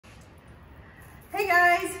Hey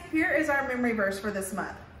guys, here is our memory verse for this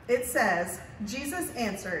month. It says, Jesus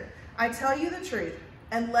answered, I tell you the truth,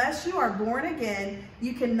 unless you are born again,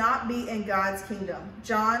 you cannot be in God's kingdom.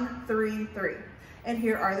 John 3:3. And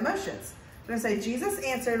here are the motions. We're going to say, Jesus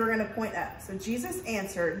answered, we're going to point up. So Jesus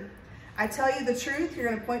answered, I tell you the truth, you're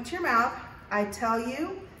going to point to your mouth. I tell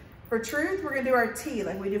you, for truth, we're going to do our T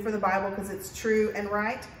like we do for the Bible because it's true and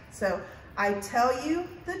right. So I tell you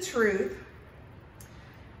the truth,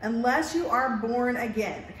 unless you are born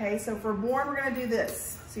again. Okay, so for born, we're going to do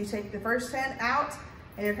this. So you take the first hand out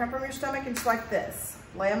and you come from your stomach and just like this.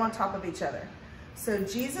 Lay them on top of each other. So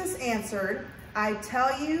Jesus answered, I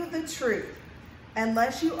tell you the truth,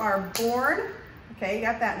 unless you are born. Okay, you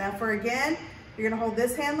got that. Now for again, you're going to hold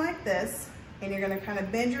this hand like this and you're going to kind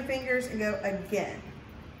of bend your fingers and go again.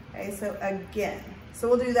 Okay, so again. So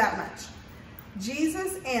we'll do that much.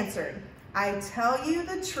 Jesus answered, I tell you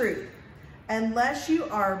the truth, unless you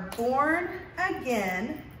are born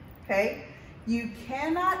again, okay, you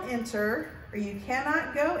cannot enter or you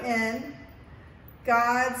cannot go in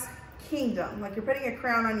God's kingdom. Like you're putting a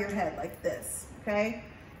crown on your head like this, okay?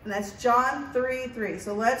 And that's John 3:3.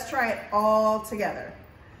 So let's try it all together.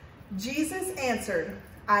 Jesus answered,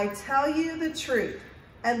 I tell you the truth,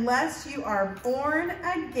 unless you are born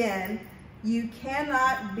again, you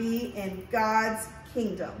cannot be in God's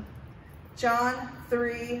kingdom. John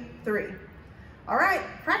 3:3. All right,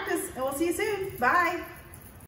 practice, and we'll see you soon. Bye.